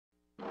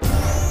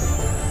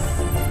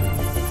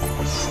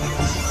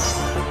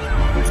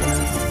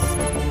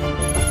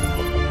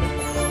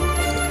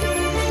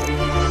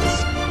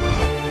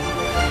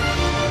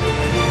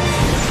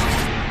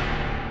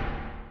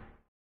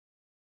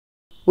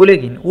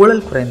உலகின்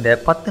ஊழல் குறைந்த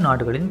 10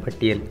 நாடுகளின்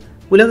பட்டியல்.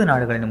 உலக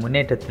நாடுகளின்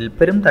முன்னேற்றத்தில்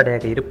பெரும்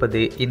தடையாக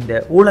இருப்பது இந்த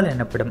ஊழல்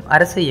எனப்படும்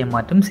அரசை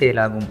ஏமாற்றும்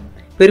செயலாகும்.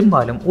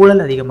 பெரும்பாலும்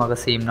ஊழல் அதிகமாக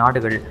செய்யும்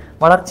நாடுகள்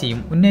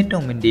வளர்ச்சியும்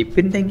முன்னேற்றமுமின்றி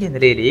பின்தங்கிய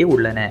நிலையிலேயே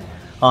உள்ளன.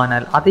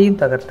 ஆனால் அதையும்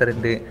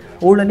தகர்த்தெறிந்து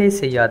ஊழலே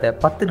செய்யாத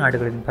 10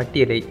 நாடுகளின்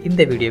பட்டியலை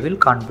இந்த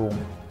வீடியோவில் காண்போம்.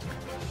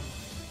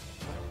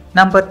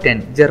 Number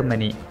 10,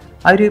 Germany.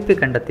 ஐரோப்பிய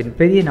கண்டத்தின்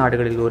பெரிய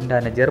நாடுகளில்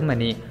ஒன்றான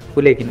ஜெர்மனி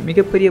உலகின்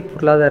மிகப்பெரிய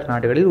பொருளாதார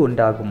நாடுகளில்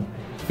ஒன்றாகும்.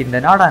 இந்த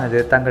நாடானது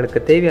தங்களுக்கு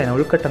தேவையான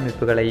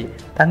உள்கட்டமைப்புகளை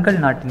தங்கள்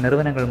நாட்டின்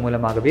நிறுவனங்கள்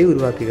மூலமாகவே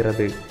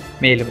உருவாக்குகிறது.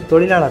 மேலும்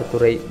தொழிலாளர்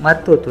துறை,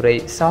 மருத்துவத்துறை,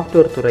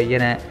 சாப்ட்வேர் துறை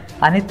என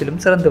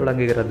அனைத்திலும் சிறந்து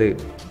விளங்குகிறது.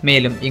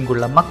 மேலும்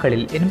இங்குள்ள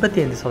மக்களில்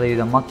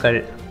 85% மக்கள்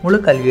முழு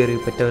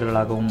கல்வியறிவு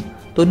பெற்றவர்களாகவும்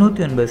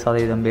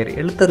 99% பேர்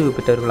எழுத்தறிவு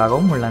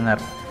பெற்றவர்களாகவும்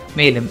உள்ளனர்.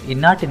 மேலும்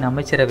இந்நாட்டின்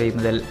அமைச்சரவை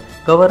முதல்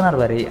கவர்னர்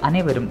வரை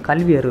அனைவரும்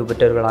கல்வி அறிவு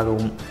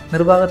பெற்றவர்களாகவும்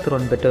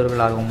நிர்வாகத்திறன்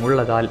பெற்றவர்களாகவும்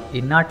உள்ளதால்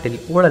இந்நாட்டில்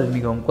ஊழல்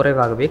மிகவும்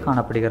குறைவாகவே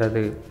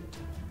காணப்படுகிறது.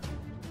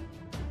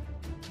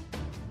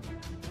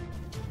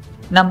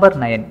 Number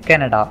 9,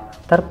 Canada.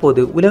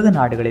 தற்போது உலக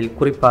நாடுகளில்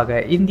குறிப்பாக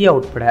இந்தியா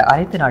உட்பட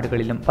அனைத்து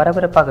நாடுகளிலும்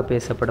பரபரப்பாக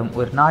பேசப்படும்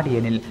ஒரு நாடு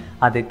எனில்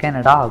அது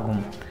கனடா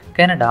ஆகும்.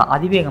 கனடா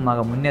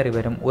அதிவேகமாக முன்னேறி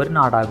வரும் ஒரு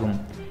நாடாகும்.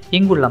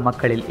 இங்குள்ள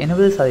மக்களில்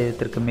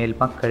 80% மேல்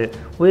மக்கள்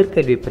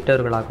உயர்கல்வி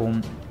பெற்றவர்களாகவும்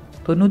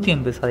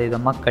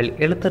 98% மக்கள்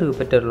எழுத்தறிவு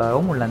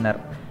பெற்றவர்களாகவும்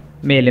உள்ளனர்.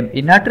 மேலும்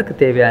இந்நாட்டிற்கு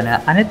தேவையான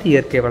அனைத்து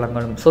இயற்கை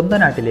வளங்களும் சொந்த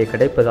நாட்டிலே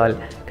கிடைப்பதால்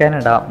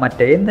கனடா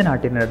மற்ற எந்த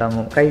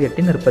நாட்டினரிடமும்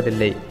கைகட்டி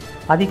நிற்பதில்லை.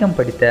 அதிகம்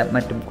படித்த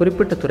மற்றும்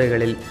குறிப்பிட்ட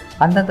துறைகளில்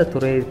அந்தந்த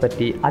துறையை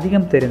பற்றி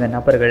அதிகம் தெரிந்த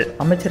நபர்கள்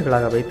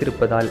அமைச்சர்களாக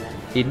வைத்திருப்பதால்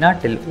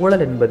இந்நாட்டில்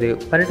ஊழல் என்பது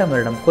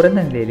வருடம்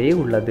குறைந்த நிலையிலேயே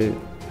உள்ளது.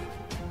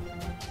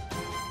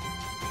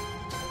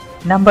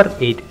 Number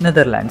 8,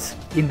 Netherlands.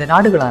 இந்த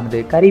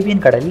நாடுகளானது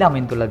கரீபியன் கடலில்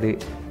அமைந்துள்ளது.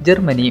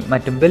 ஜெர்மனி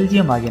மற்றும்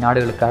பெல்ஜியம் ஆகிய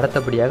நாடுகளுக்கு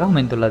அடுத்தபடியாக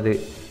அமைந்துள்ளது.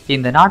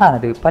 இந்த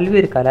நாடானது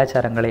பல்வேறு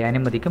கலாச்சாரங்களை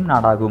அனுமதிக்கும்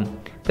நாடாகும்.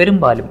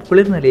 பெரும்பாலும்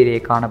குளிர்நிலையிலேயே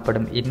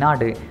காணப்படும்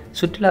இந்நாடு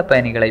சுற்றுலா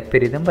பயணிகளை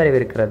பெரிதும்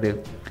வரவேற்கிறது.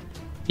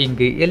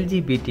 இங்கு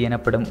LGBT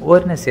எனப்படும்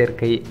ஓரின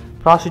சேர்க்கை,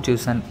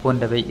 ப்ராஸ்டிடியூஷன்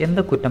போன்றவை எந்த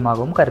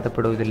குற்றமாகவும்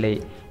கருதப்படுவதில்லை.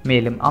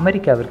 மேலும்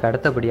அமெரிக்காவிற்கு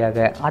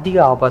அடுத்தபடியாக அதிக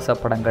ஆபாச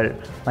படங்கள்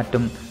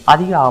மற்றும்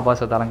அதிக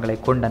ஆபாச தளங்களை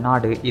கொண்ட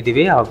நாடு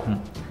இதுவே ஆகும்.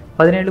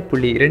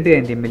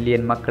 17.25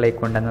 மில்லியன் மக்களை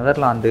கொண்ட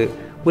நெதர்லாந்து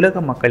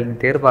உலக மக்களின்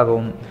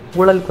தேர்வாகவும்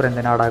ஊழல்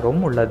குறைந்த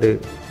நாடாகவும் உள்ளது.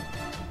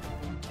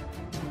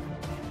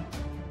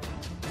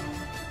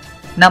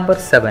 Number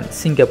 7,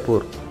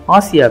 Singapore.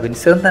 ஆசியாவின்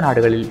சிறந்த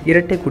நாடுகளில்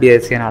இரட்டை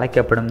குடியரசு என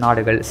அழைக்கப்படும்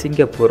நாடுகள்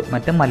சிங்கப்பூர்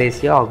மற்றும்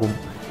மலேசியா ஆகும்.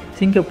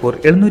 சிங்கப்பூர்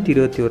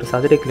 721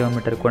 சதுர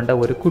கிலோமீட்டர் கொண்ட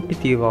ஒரு குட்டி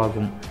தீவு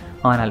ஆகும்.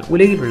 ஆனால்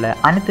உலகில் உள்ள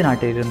அனைத்து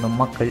நாட்டிலிருந்தும்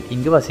மக்கள்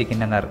இங்கு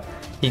வசிக்கின்றனர்.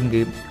 இங்கு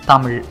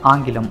தமிழ்,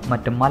 ஆங்கிலம்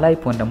மற்றும்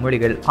மலாய் போன்ற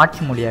மொழிகள்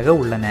ஆட்சி மொழியாக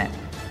உள்ளன.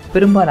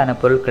 பெரும்பாலான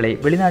பொருட்களை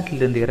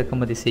வெளிநாட்டிலிருந்து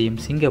இறக்குமதி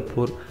செய்யும்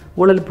சிங்கப்பூர்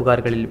ஊழல்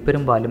புகார்களில்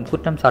பெரும்பாலும்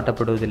குற்றம்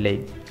சாட்டப்படுவதில்லை.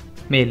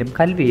 மேலும்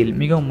கல்வியில்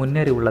மிகவும்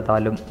முன்னேறி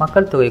உள்ளதாலும்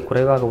மக்கள் தொகை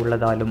குறைவாக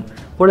உள்ளதாலும்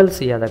ஊழல்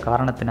செய்யாத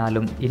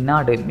காரணத்தினாலும்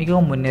இந்நாடு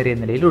மிகவும் முன்னேறிய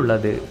நிலையில்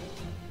உள்ளது.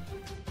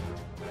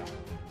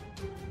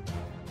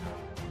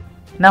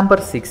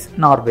 Number 6,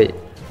 Norway.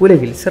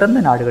 உலகில் சிறந்த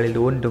நாடுகளில்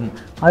ஒன்றும்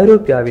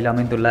ஐரோப்பியாவில்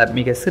அமைந்துள்ள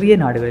மிக சிறிய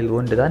நாடுகளில்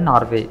ஒன்றுதான்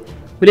நார்வே.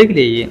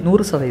 உலகிலேயே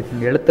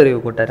 100% எழுத்தறிவு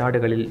கொண்ட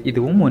நாடுகளில்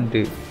இதுவும்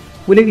ஒன்று.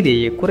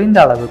 உலகிலேயே குறைந்த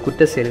அளவு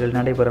குற்ற செயல்கள்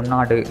நடைபெறும்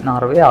நாடு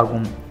நார்வே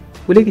ஆகும்.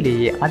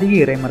 உலகிலேயே அதிக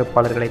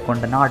இறைமறுப்பாளர்களை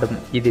கொண்ட நாடும்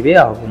இதுவே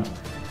ஆகும்.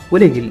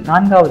 உலகில்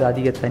 4வது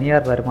அதிக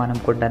தனியார்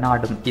வருமானம் கொண்ட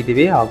நாடும்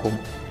இதுவே ஆகும்.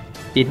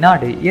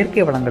 இந்நாடு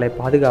இயற்கை வளங்களை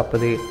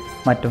பாதுகாப்பது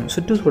மற்றும்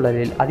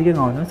சுற்றுச்சூழலில் அதிக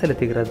கவனம்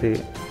செலுத்துகிறது.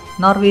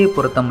 நார்வேயை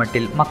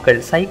பொறுத்தமட்டில் மக்கள்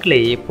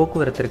சைக்கிளையே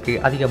போக்குவரத்திற்கு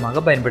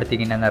அதிகமாக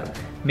பயன்படுத்துகின்றனர்.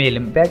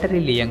 மேலும்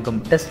பேட்டரியில் இயங்கும்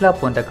டெஸ்லா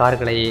போன்ற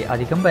கார்களையே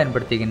அதிகம்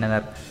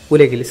பயன்படுத்துகின்றனர்.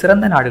 உலகில்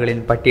சிறந்த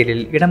நாடுகளின்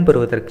பட்டியலில்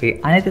இடம்பெறுவதற்கு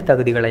அனைத்து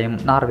தகுதிகளையும்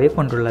நார்வே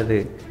கொண்டுள்ளது.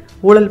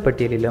 ஊழல்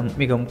பட்டியலிலும்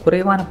மிகவும்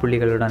குறைவான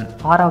புள்ளிகளுடன்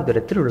 6வது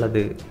இடத்தில்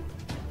உள்ளது.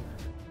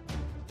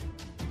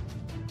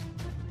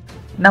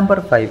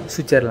 Number 5,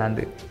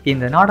 Switzerland.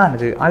 இந்த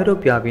நாடானது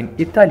ஐரோப்பியாவின்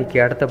இத்தாலிக்கு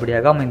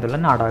அடுத்தபடியாக அமைந்துள்ள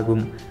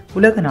நாடாகும்.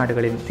 உலக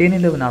நாடுகளின்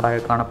தேனிலவு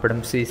நாடாக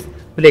காணப்படும் சுவிஸ்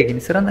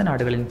உலகின் சிறந்த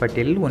நாடுகளின்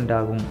பட்டியலில்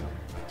ஒன்றாகும்.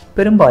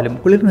 பெரும்பாலும்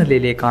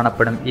குளிர்நிலையிலே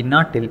காணப்படும்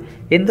இந்நாட்டில்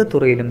எந்த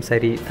துறையிலும்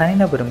சரி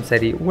தனிநபரும்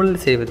சரி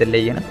ஊழல்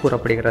செய்வதில்லை என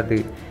கூறப்படுகிறது.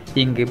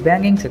 இங்கு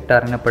பேங்கிங்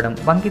செக்டார் எனப்படும்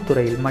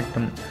வங்கித்துறையில்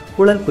மட்டும்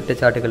ஊழல்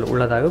குற்றச்சாட்டுகள்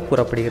உள்ளதாக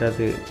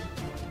கூறப்படுகிறது.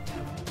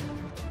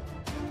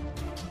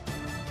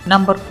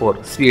 Number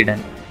 4,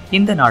 Sweden.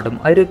 இந்த நாடும்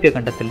ஐரோப்பிய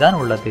கண்டத்தில் தான்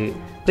உள்ளது.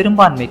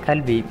 பெரும்பான்மை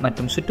கல்வி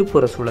மற்றும்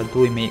சுற்றுப்புற சூழல்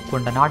தூய்மை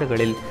கொண்ட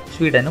நாடுகளில்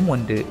ஸ்வீடனும்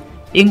ஒன்று.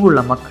 இங்குள்ள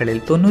மக்களில்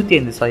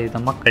 95%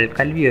 மக்கள்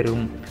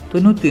கல்வியறிவும்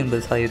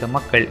 99%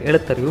 மக்கள்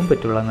எழுத்தறிவும்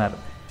பெற்றுள்ளனர்.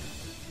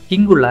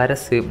 இங்குள்ள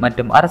அரசு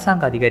மற்றும்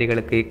அரசாங்க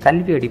அதிகாரிகளுக்கு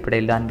கல்வி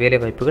அடிப்படையில் தான்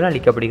வேலைவாய்ப்புகள்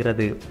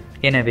அளிக்கப்படுகிறது.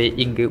 எனவே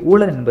இங்கு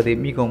ஊழல் என்பது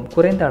மிகவும்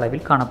குறைந்த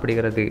அளவில்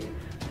காணப்படுகிறது.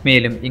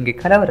 மேலும் இங்கு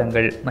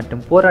கலவரங்கள்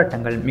மற்றும்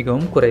போராட்டங்கள்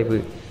மிகவும் குறைவு.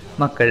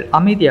 மக்கள்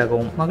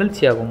அமைதியாகவும்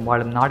மகிழ்ச்சியாகவும்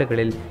வாழும்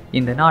நாடுகளில்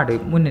இந்த நாடு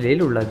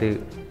முன்னிலையில் உள்ளது.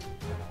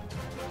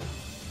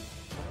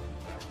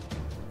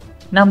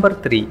 Number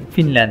 3,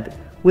 Finland.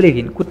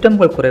 உலகின்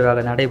குற்றங்கள்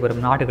குறைவாக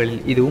நடைபெறும்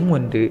நாடுகளில் இதுவும்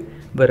ஒன்று.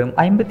 வெறும்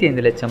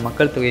 55 லட்சம்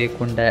மக்கள் தொகையை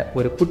கொண்ட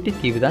ஒரு குட்டி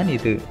தீவுதான்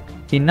இது.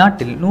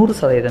 இந்நாட்டில்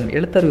 100%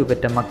 எழுத்தறிவு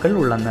பெற்ற மக்கள்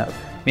உள்ளனர்.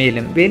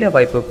 மேலும்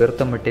வேலைவாய்ப்பு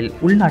பொறுத்தமட்டில்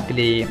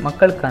உள்நாட்டிலேயே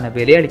மக்களுக்கான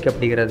வேலை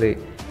அளிக்கப்படுகிறது.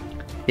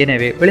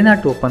 எனவே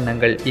வெளிநாட்டு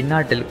ஒப்பந்தங்கள்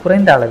இந்நாட்டில்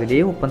குறைந்த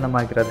அளவிலேயே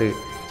ஒப்பந்தமாகிறது.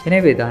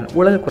 எனவேதான்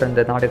ஊழல்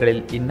குறைந்த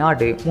நாடுகளில்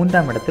இந்நாடு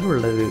 3ஆம் இடத்தில்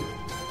உள்ளது.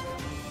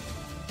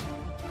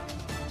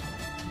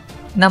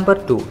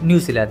 Number 2,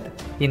 New Zealand.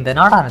 இந்த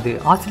நாடானது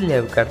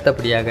ஆஸ்திரேலியாவுக்கு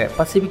அடுத்தபடியாக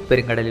பசிபிக்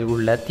பெருங்கடலில்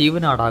உள்ள தீவு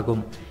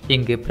நாடாகும்.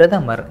 இங்கு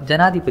பிரதமர்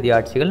ஜனாதிபதி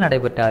ஆட்சிகள்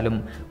நடைபெற்றாலும்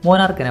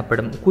மோனார்க்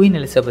எனப்படும் குயின்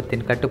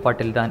எலிசபெத்தின்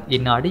கட்டுப்பாட்டில்தான்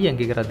இந்நாடு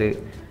இயங்குகிறது.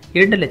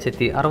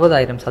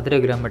 2,60,000 சதுர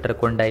கிலோமீட்டர்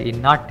கொண்ட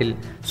இந்நாட்டில்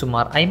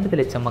சுமார் 50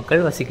 லட்சம்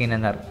மக்கள்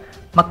வசிக்கின்றனர்.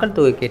 மக்கள்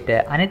தொகைக்கேற்ற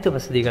அனைத்து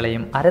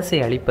வசதிகளையும் அரசை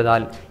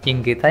அளிப்பதால்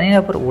இங்கு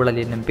தனிநபர் ஊழல்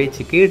என்னும்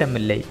பேச்சுக்கு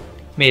இடமில்லை.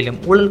 மேலும்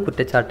ஊழல்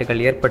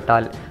குற்றச்சாட்டுகள்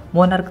ஏற்பட்டால்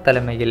மோனார்க்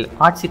தலைமையில்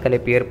ஆட்சி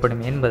கலைப்பு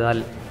ஏற்படும்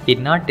என்பதால்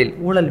இந்நாட்டில்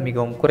ஊழல்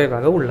மிகவும்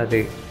குறைவாக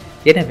உள்ளது.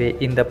 எனவே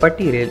இந்த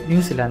பட்டியலில்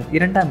நியூசிலாந்து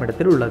 2ஆம்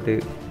இடத்தில் உள்ளது.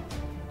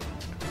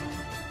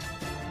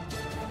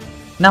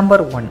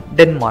 Number 1,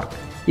 Denmark.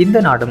 இந்த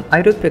நாடும்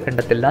ஐரோப்பிய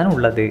கண்டத்தில் தான்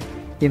உள்ளது.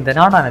 இந்த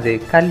நாடானது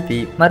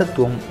கல்வி,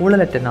 மருத்துவம்,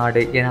 ஊழலற்ற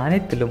நாடு என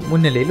அனைத்திலும்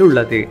முன்னிலையில்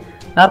உள்ளது.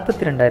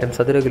 42,000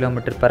 சதுர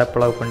கிலோமீட்டர்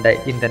பரப்பளவு கொண்ட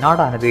இந்த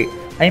நாடானது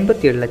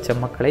 57 லட்சம்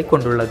மக்களை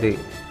கொண்டுள்ளது.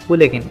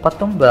 உலகின்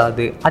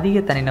 19வது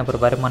அதிக தனிநபர்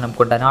வருமானம்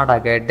கொண்ட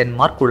நாடாக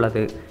டென்மார்க்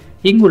உள்ளது.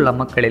 இங்குள்ள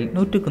மக்களில்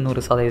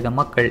 100%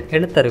 மக்கள்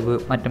எழுத்தறிவு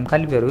மற்றும்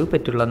கல்வியறிவு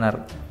பெற்றுள்ளனர்.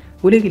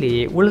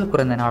 உலகிலேயே ஊழல்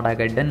குறைந்த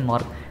நாடாக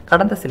டென்மார்க்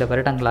கடந்த சில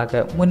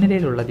வருடங்களாக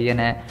முன்னிலையில் உள்ளது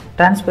என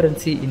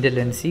டிரான்ஸ்பரன்சி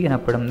இன்டெலிஜென்சி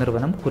எனப்படும்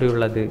நிறுவனம்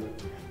கூறியுள்ளது.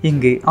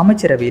 இங்கு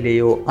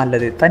அமைச்சரவையிலேயோ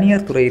அல்லது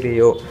தனியார்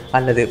துறையிலேயோ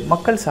அல்லது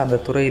மக்கள் சார்ந்த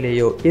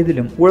துறையிலேயோ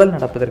எதிலும் ஊழல்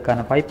நடப்பதற்கான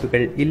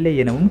வாய்ப்புகள் இல்லை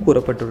எனவும்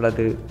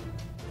கூறப்பட்டுள்ளது.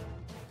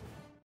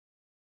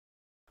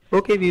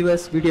 ஓகே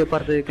வியூவர்ஸ், வீடியோ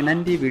பார்த்ததுக்கு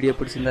நன்றி. வீடியோ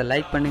பிடிச்சிருந்தா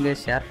லைக் பண்ணுங்கள்,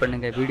 ஷேர்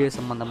பண்ணுங்கள். வீடியோ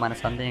சம்பந்தமான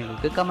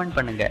சந்தேகங்களுக்கு கமெண்ட்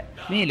பண்ணுங்கள்.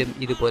 மேலும்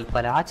இதுபோல்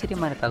பல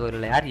ஆச்சரியமான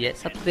தகவல்களை அறிய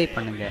சப்ஸ்கிரைப்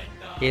பண்ணுங்கள்.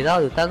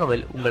 ஏதாவது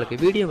தகவல் உங்களுக்கு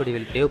வீடியோ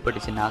வடிவில்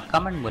தேவைப்பட்டுச்சுன்னா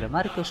கமெண்ட்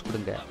மூலமாக ரிக்வெஸ்ட்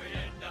கொடுங்க.